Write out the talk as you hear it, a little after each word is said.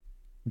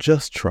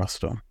Just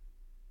trust him.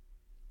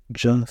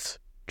 Just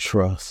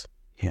trust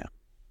him.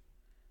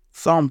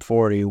 Psalm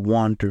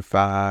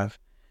 41-5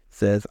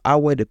 says, I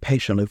waited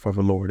patiently for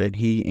the Lord, and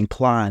he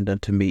inclined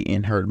unto me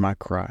and heard my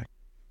cry.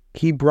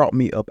 He brought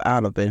me up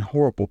out of an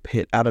horrible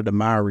pit, out of the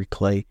miry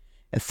clay,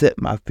 and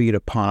set my feet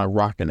upon a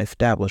rock and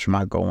established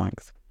my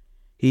goings.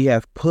 He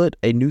hath put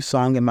a new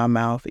song in my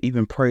mouth,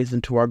 even praise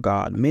unto our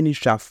God. Many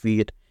shall see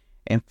it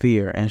and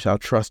fear, and shall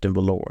trust in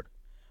the Lord.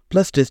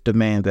 Blessed is the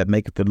man that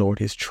maketh the Lord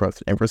his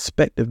trust, and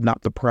respecteth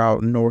not the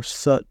proud, nor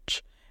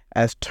such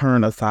as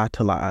turn aside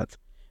to lies.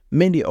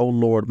 Many, O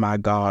Lord my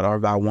God, are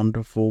thy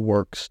wonderful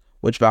works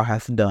which thou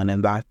hast done,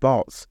 and thy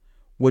thoughts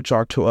which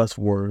are to us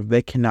word,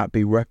 they cannot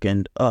be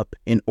reckoned up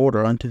in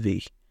order unto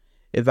thee.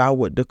 If I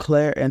would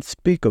declare and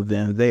speak of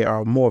them, they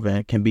are more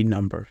than can be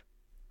numbered.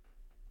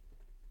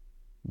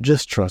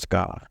 Just trust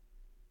God.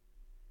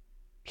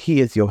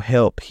 He is your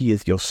help. He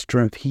is your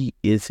strength. He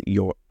is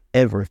your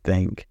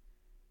everything.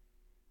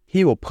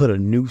 He will put a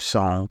new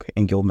song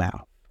in your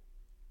mouth.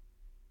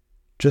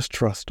 Just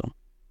trust him.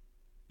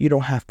 You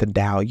don't have to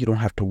doubt. You don't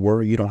have to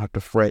worry. You don't have to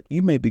fret.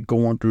 You may be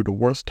going through the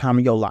worst time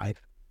of your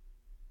life,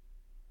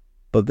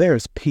 but there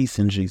is peace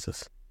in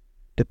Jesus.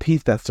 The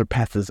peace that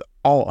surpasses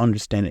all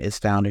understanding is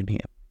found in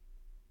him.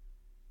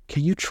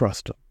 Can you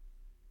trust him?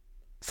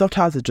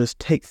 Sometimes it just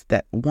takes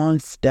that one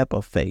step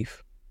of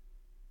faith.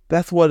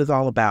 That's what it's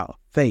all about,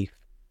 faith.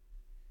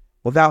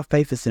 Without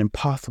faith, it's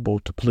impossible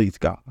to please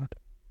God.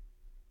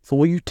 So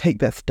will you take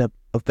that step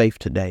of faith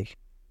today?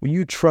 Will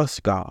you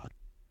trust God?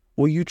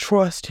 Will you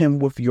trust him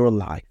with your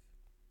life?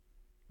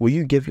 Will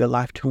you give your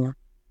life to him?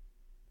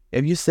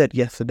 If you said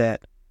yes to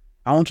that,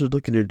 I want you to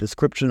look at the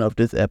description of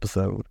this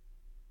episode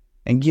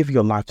and give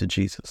your life to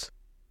Jesus.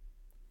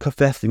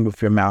 Confessing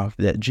with your mouth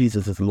that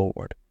Jesus is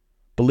Lord.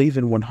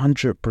 Believing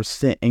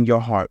 100% in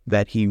your heart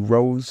that he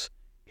rose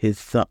his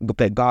son,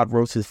 that God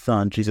rose his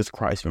son, Jesus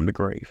Christ, from the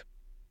grave.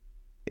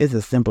 It's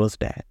as simple as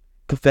that.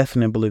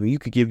 Confessing and believing. You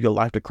could give your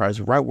life to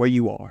Christ right where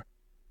you are.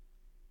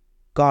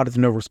 God is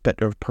no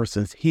respecter of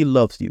persons. He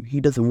loves you.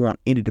 He doesn't want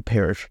any to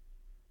perish,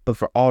 but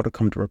for all to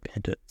come to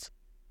repentance.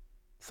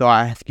 So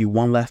I ask you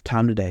one last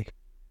time today,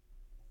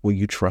 will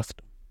you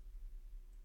trust him?